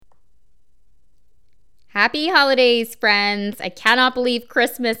Happy holidays, friends. I cannot believe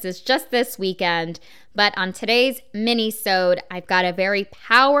Christmas is just this weekend, but on today's Minisode, I've got a very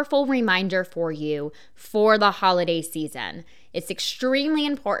powerful reminder for you for the holiday season. It's extremely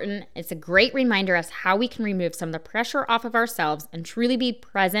important. It's a great reminder as to how we can remove some of the pressure off of ourselves and truly be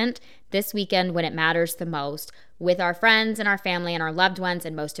present this weekend when it matters the most with our friends and our family and our loved ones,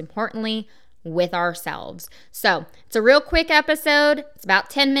 and most importantly, with ourselves. So it's a real quick episode. It's about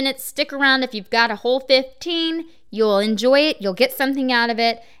 10 minutes. Stick around. If you've got a whole 15, you'll enjoy it. You'll get something out of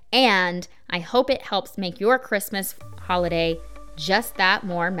it. And I hope it helps make your Christmas holiday just that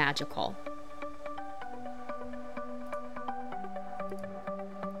more magical.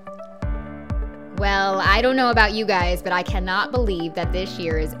 Well, I don't know about you guys, but I cannot believe that this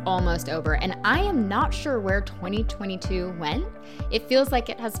year is almost over, and I am not sure where 2022 went. It feels like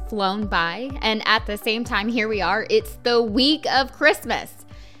it has flown by, and at the same time, here we are. It's the week of Christmas.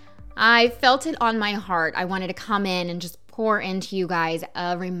 I felt it on my heart. I wanted to come in and just pour into you guys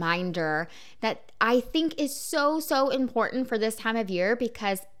a reminder that I think is so important for this time of year,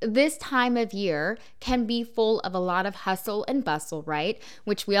 because this time of year can be full of a lot of hustle and bustle, right?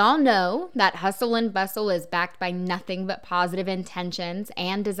 Which we all know that hustle and bustle is backed by nothing but positive intentions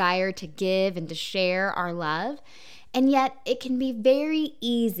and desire to give and to share our love. And yet it can be very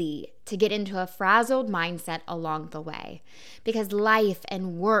easy to get into a frazzled mindset along the way, because life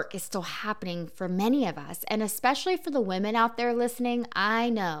and work is still happening for many of us. And especially for the women out there listening, I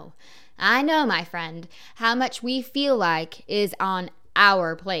know, my friend, how much we feel like is on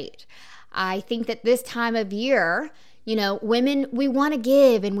our plate. I think that this time of year, women, we want to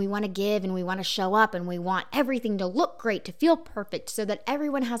give and we want to give and we want to show up and we want everything to look great, to feel perfect, so that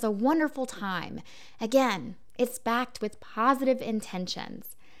everyone has a wonderful time. Again, it's backed with positive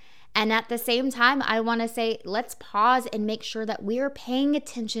intentions. And at the same time, I want to say, let's pause and make sure that we are paying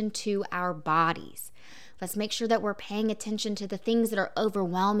attention to our bodies. Let's make sure that we're paying attention to the things that are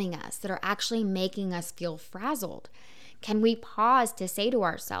overwhelming us, that are actually making us feel frazzled. Can we pause to say to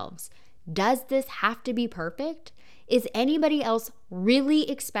ourselves, does this have to be perfect? Is anybody else really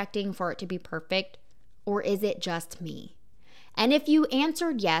expecting for it to be perfect, or is it just me? And if you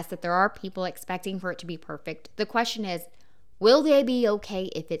answered yes, that there are people expecting for it to be perfect, the question is, will they be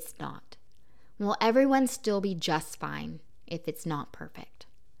okay if it's not? Will everyone still be just fine if it's not perfect?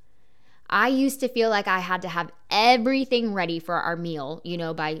 I used to feel like I had to have everything ready for our meal,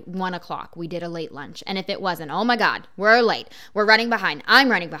 by 1 o'clock. We did a late lunch. And if it wasn't, oh my God, we're late. We're running behind. I'm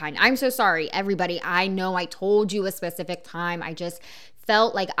running behind. I'm so sorry, everybody. I know I told you a specific time. I just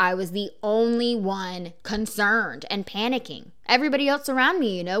felt like I was the only one concerned and panicking. Everybody else around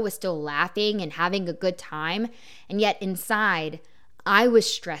me, was still laughing and having a good time. And yet inside, I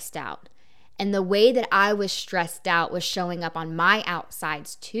was stressed out. And the way that I was stressed out was showing up on my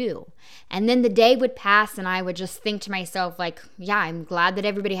outsides too. And then the day would pass and I would just think to myself, like, yeah, I'm glad that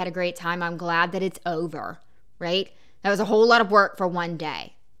everybody had a great time. I'm glad that it's over, right? That was a whole lot of work for one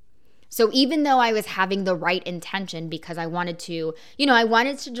day. So even though I was having the right intention, because I wanted to, I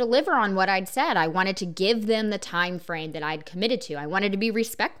wanted to deliver on what I'd said. I wanted to give them the time frame that I'd committed to. I wanted to be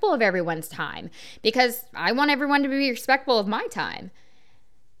respectful of everyone's time, because I want everyone to be respectful of my time.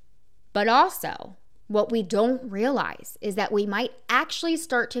 But also, what we don't realize is that we might actually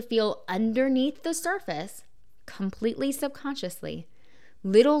start to feel underneath the surface, completely subconsciously,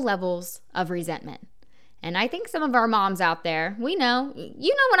 little levels of resentment. And I think some of our moms out there, you know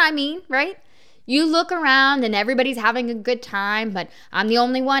what I mean, right? You look around and everybody's having a good time, but I'm the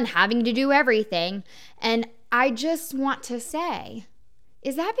only one having to do everything. And I just want to say,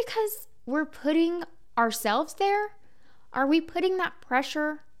 is that because we're putting ourselves there? Are we putting that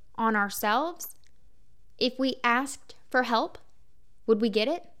pressure on ourselves? If we asked for help, would we get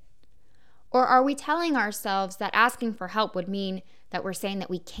it? Or are we telling ourselves that asking for help would mean that we're saying that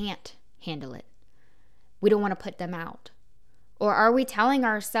we can't handle it? We don't want to put them out. Or are we telling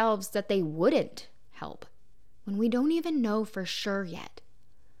ourselves that they wouldn't help when we don't even know for sure yet?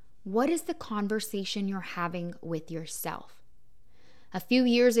 What is the conversation you're having with yourself? A few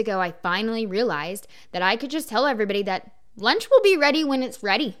years ago, I finally realized that I could just tell everybody that lunch will be ready when it's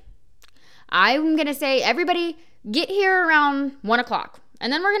ready. I'm going to say, everybody get here around 1 o'clock.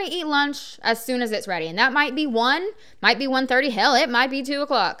 And then we're going to eat lunch as soon as it's ready. And that might be 1, might be 1:30. Hell, it might be 2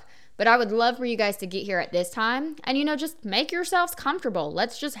 o'clock. But I would love for you guys to get here at this time and, just make yourselves comfortable.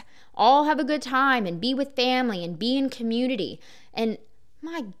 Let's just all have a good time and be with family and be in community. And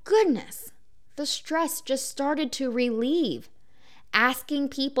my goodness, the stress just started to relieve. Asking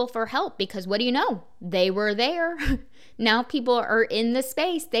people for help, because what do you know? They were there. Now people are in the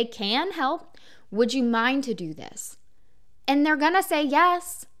space. They can help. Would you mind to do this? And they're going to say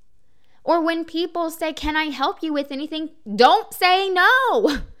yes. Or when people say, "Can I help you with anything?" Don't say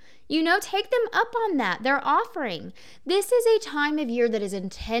no. Take them up on that. They're offering. This is a time of year that is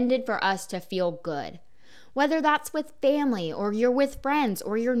intended for us to feel good. Whether that's with family or you're with friends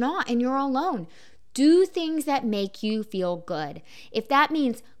or you're not and you're alone. Do things that make you feel good. If that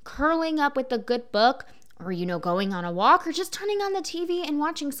means curling up with a good book or, going on a walk or just turning on the TV and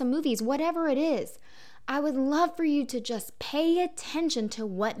watching some movies, whatever it is, I would love for you to just pay attention to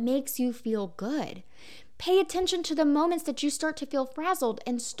what makes you feel good. Pay attention to the moments that you start to feel frazzled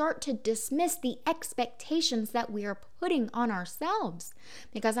and start to dismiss the expectations that we are putting on ourselves.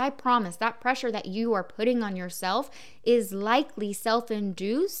 Because I promise that pressure that you are putting on yourself is likely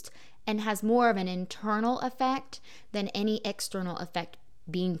self-induced and has more of an internal effect than any external effect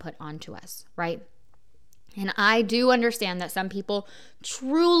being put onto us, right? And I do understand that some people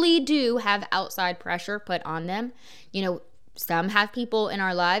truly do have outside pressure put on them. Some have people in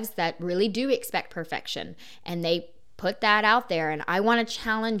our lives that really do expect perfection, and they put that out there. And I want to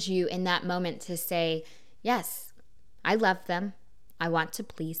challenge you in that moment to say, yes, I love them. I want to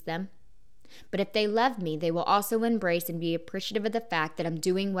please them. But if they love me, they will also embrace and be appreciative of the fact that I'm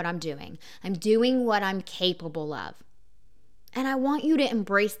doing what I'm doing. I'm doing what I'm capable of. And I want you to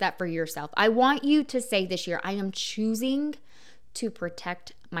embrace that for yourself. I want you to say this year, I am choosing to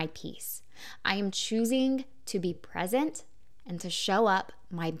protect my peace. I am choosing to be present and to show up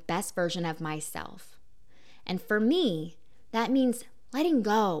my best version of myself. And for me, that means letting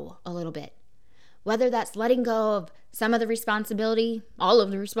go a little bit. Whether that's letting go of some of the responsibility, all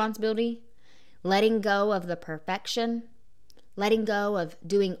of the responsibility, letting go of the perfection, letting go of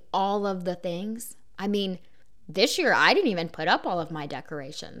doing all of the things. This year, I didn't even put up all of my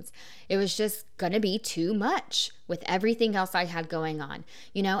decorations. It was just going to be too much with everything else I had going on,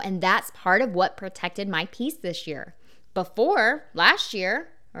 and that's part of what protected my peace this year. Before, last year,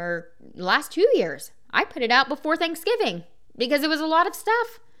 or last 2 years, I put it out before Thanksgiving because it was a lot of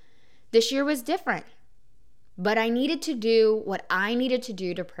stuff. This year was different. But I needed to do what I needed to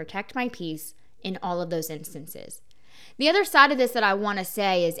do to protect my peace in all of those instances. The other side of this that I want to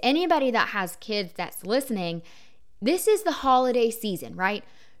say is anybody that has kids that's listening, this is the holiday season, right?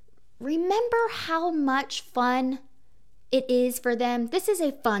 Remember how much fun it is for them. This is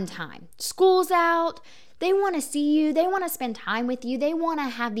a fun time. School's out. They want to see you. They want to spend time with you. They want to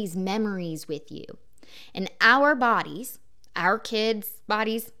have these memories with you. And our bodies, our kids'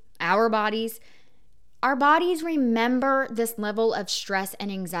 bodies, our bodies remember this level of stress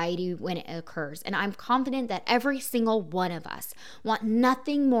and anxiety when it occurs. And I'm confident that every single one of us want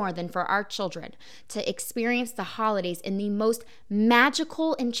nothing more than for our children to experience the holidays in the most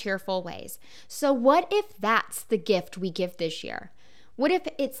magical and cheerful ways. So what if that's the gift we give this year? What if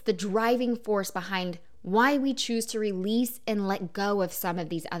it's the driving force behind why we choose to release and let go of some of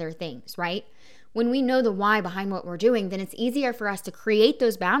these other things, right? When we know the why behind what we're doing, then it's easier for us to create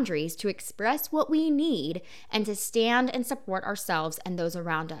those boundaries, to express what we need, and to stand and support ourselves and those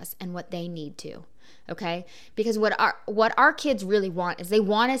around us and what they need to, okay? Because what our kids really want is they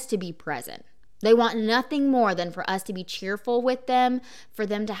want us to be present. They want nothing more than for us to be cheerful with them, for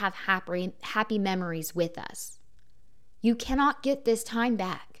them to have happy memories with us. You cannot get this time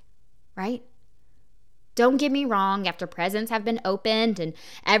back, right? Don't get me wrong, after presents have been opened and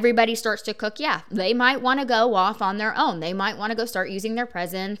everybody starts to cook, yeah, they might want to go off on their own. They might want to go start using their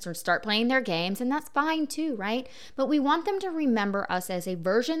presents or start playing their games, and that's fine too, right? But we want them to remember us as a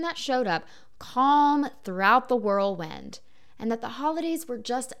version that showed up calm throughout the whirlwind, and that the holidays were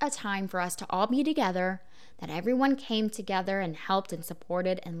just a time for us to all be together, that everyone came together and helped and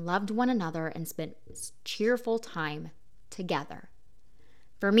supported and loved one another and spent cheerful time together.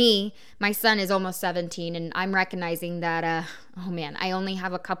 For me, my son is almost 17, and I'm recognizing that, I only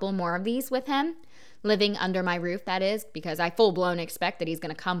have a couple more of these with him, living under my roof, that is, because I full-blown expect that he's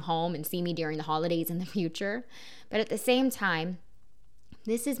going to come home and see me during the holidays in the future. But at the same time,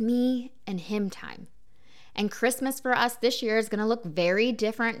 this is me and him time. And Christmas for us this year is going to look very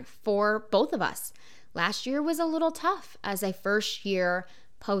different for both of us. Last year was a little tough as a first year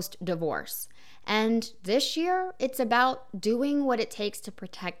post-divorce. And this year, it's about doing what it takes to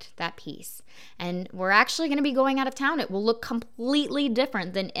protect that peace. And we're actually going to be going out of town. It will look completely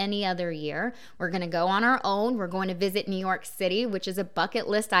different than any other year. We're going to go on our own. We're going to visit New York City, which is a bucket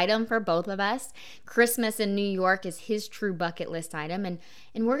list item for both of us. Christmas in New York is his true bucket list item. And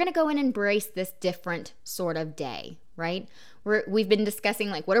we're going to go and embrace this different sort of day, right? We've been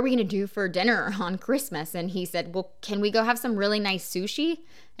discussing, what are we going to do for dinner on Christmas? And he said, well, can we go have some really nice sushi?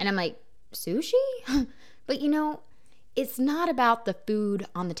 And I'm like, sushi? But it's not about the food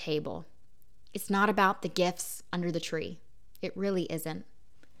on the table. It's not about the gifts under the tree. It really isn't.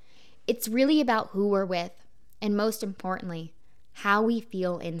 It's really about who we're with, and most importantly, how we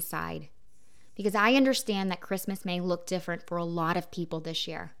feel inside. Because I understand that Christmas may look different for a lot of people this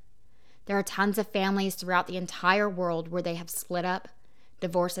year. There are tons of families throughout the entire world where they have split up,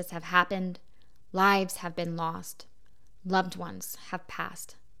 divorces have happened, lives have been lost, loved ones have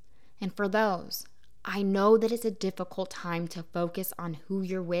passed. And for those, I know that it's a difficult time to focus on who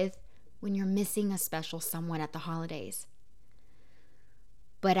you're with when you're missing a special someone at the holidays.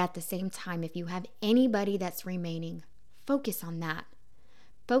 But at the same time, if you have anybody that's remaining, focus on that.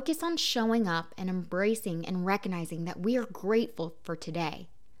 Focus on showing up and embracing and recognizing that we are grateful for today.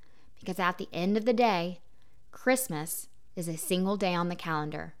 Because at the end of the day, Christmas is a single day on the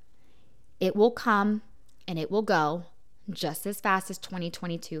calendar. It will come and it will go just as fast as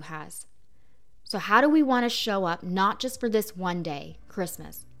 2022 has. So how do we want to show up not just for this one day,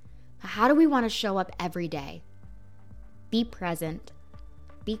 Christmas, but how do we want to show up every day? Be present,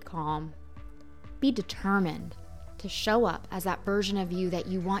 be calm, be determined to show up as that version of you that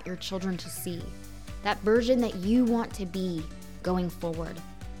you want your children to see, that version that you want to be going forward,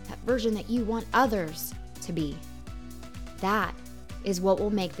 that version that you want others to be. That is what will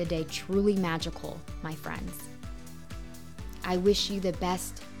make the day truly magical, my friends. I wish you the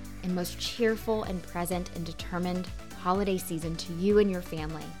best and most cheerful and present and determined holiday season to you and your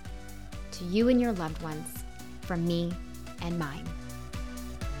family, to you and your loved ones, from me and mine.